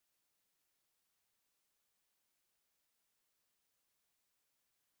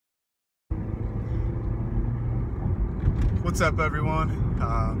What's up,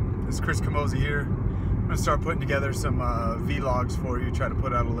 everyone? This is Chris Camozzi here. I'm gonna start putting together some vlogs for you, try to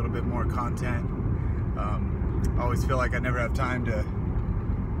put out a little bit more content. I always feel like I never have time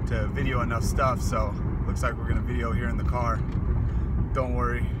to video enough stuff, so looks like we're gonna video here in the car. Don't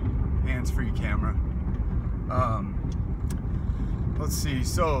worry, hands-free camera. Let's see,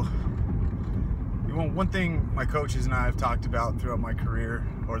 so one thing my coaches and I have talked about throughout my career,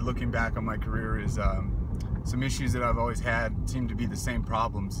 or looking back on my career, is some issues that I've always had seem to be the same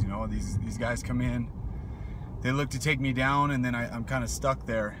problems. You know, these guys come in, they look to take me down, and then I'm kind of stuck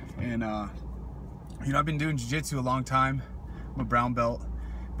there. And you know, I've been doing jiu-jitsu a long time. I'm a brown belt,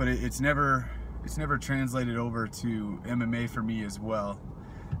 but it's never translated over to MMA for me as well.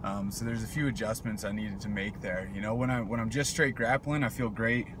 So there's a few adjustments I needed to make there. You know, when I'm just straight grappling, I feel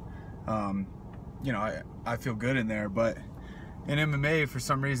great. You know, I feel good in there, but in MMA, for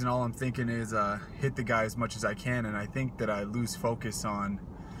some reason, all I'm thinking is hit the guy as much as I can, and I think that I lose focus on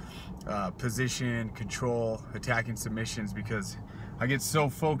position, control, attacking submissions, because I get so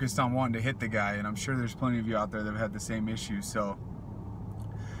focused on wanting to hit the guy, and I'm sure there's plenty of you out there that have had the same issue. So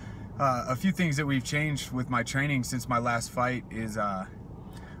a few things that we've changed with my training since my last fight is,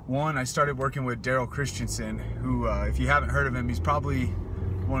 one, I started working with Darryl Christian, who, if you haven't heard of him, he's probably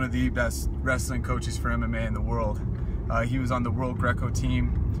one of the best wrestling coaches for MMA in the world. He was on the World Greco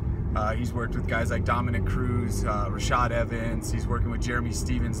team. He's worked with guys like Dominic Cruz, Rashad Evans. He's working with Jeremy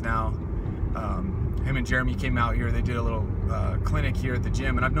Stevens now. Him and Jeremy came out here. They did a little clinic here at the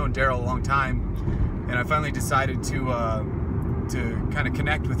gym, and I've known Darryl a long time. And I finally decided to kind of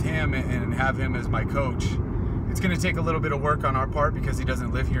connect with him and have him as my coach. It's going to take a little bit of work on our part because he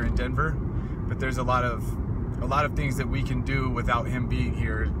doesn't live here in Denver, but there's a lot of things that we can do without him being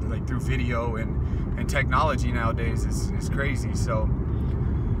here, like through video and technology nowadays is crazy. So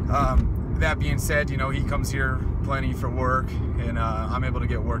that being said, you know, he comes here plenty for work, and I'm able to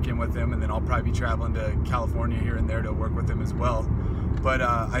get work in with him, and then I'll probably be traveling to California here and there to work with him as well. But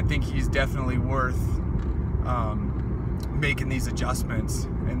I think he's definitely worth making these adjustments.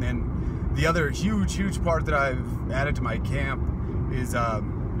 And then the other huge part that I've added to my camp is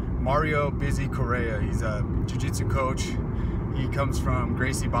Mario Busy Correa. He's a jiu-jitsu coach. He comes from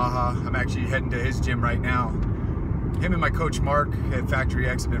Gracie, Baja. I'm actually heading to his gym right now. Him and my coach Mark at Factory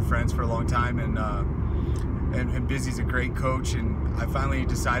X have been friends for a long time, and Busy's a great coach. And I finally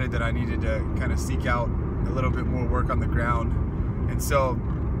decided that I needed to kind of seek out a little bit more work on the ground. And so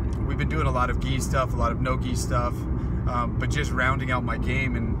we've been doing a lot of gi stuff, a lot of no gi stuff, but just rounding out my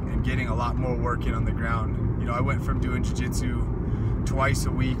game and getting a lot more work in on the ground. You know, I went from doing jiu-jitsu twice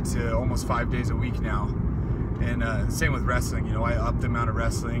a week to almost 5 days a week now. And same with wrestling. You know, I upped the amount of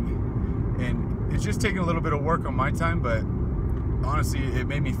wrestling, and it's just taking a little bit of work on my time, but honestly, it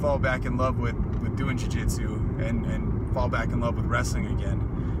made me fall back in love with doing jiu-jitsu and fall back in love with wrestling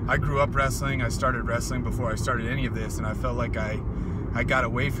again. I grew up wrestling. I started wrestling before I started any of this, and I felt like I got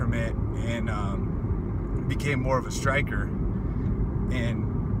away from it and became more of a striker.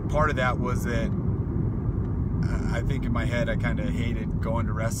 And part of that was that I think in my head I kind of hated going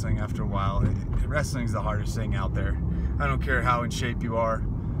to wrestling after a while. Wrestling's the hardest thing out there. I don't care how in shape you are,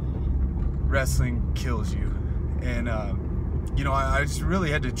 wrestling kills you. And you know, I just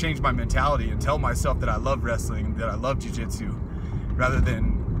really had to change my mentality and tell myself that I love wrestling, that I love jiu-jitsu, rather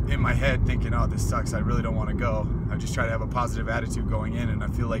than in my head thinking, oh, this sucks, I really don't want to go. I just try to have a positive attitude going in, and I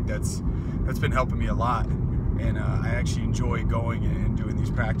feel like that's been helping me a lot. And I actually enjoy going and doing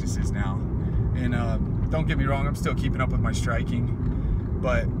these practices now. And don't get me wrong, I'm still keeping up with my striking,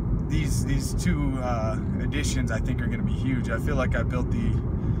 but these two additions I think are going to be huge. I feel like I built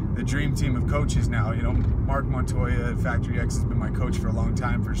the dream team of coaches now. You know, Mark Montoya at Factory X has been my coach for a long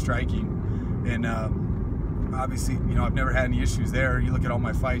time for striking, and obviously, you know, I've never had any issues there. You look at all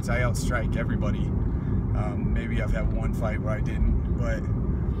my fights, I outstrike everybody. Maybe I've had one fight where I didn't, but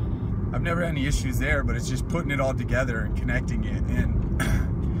I've never had any issues there. But it's just putting it all together and connecting it.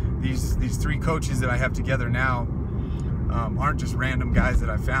 And these three coaches that I have together now aren't just random guys that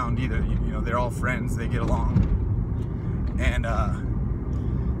I found either. You know, they're all friends. They get along, and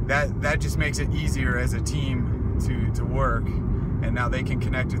that just makes it easier as a team to work. And now they can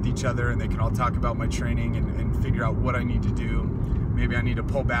connect with each other, and they can all talk about my training and figure out what I need to do. Maybe I need to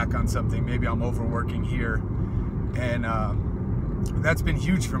pull back on something. Maybe I'm overworking here, and that's been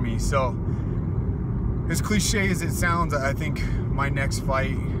huge for me. So as cliche as it sounds, I think my next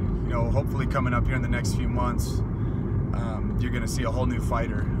fight, you know, hopefully coming up here in the next few months, you're going to see a whole new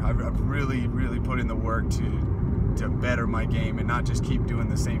fighter. I've really put in the work to better my game and not just keep doing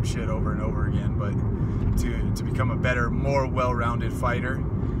the same shit over and over again, but to become a better, more well-rounded fighter.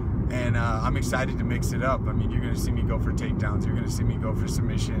 and I'm excited to mix it up. I mean, you're going to see me go for takedowns, you're going to see me go for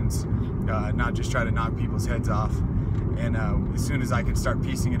submissions, not just try to knock people's heads off. And as soon as I can start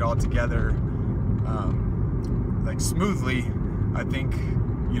piecing it all together like smoothly, I think,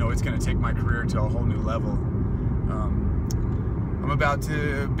 you know, it's going to take my career to a whole new level. I'm about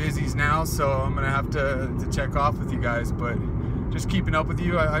to Busy's now, so I'm going to have to check off with you guys, but just keeping up with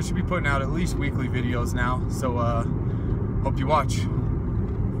you. I should be putting out at least weekly videos now, so hope you watch.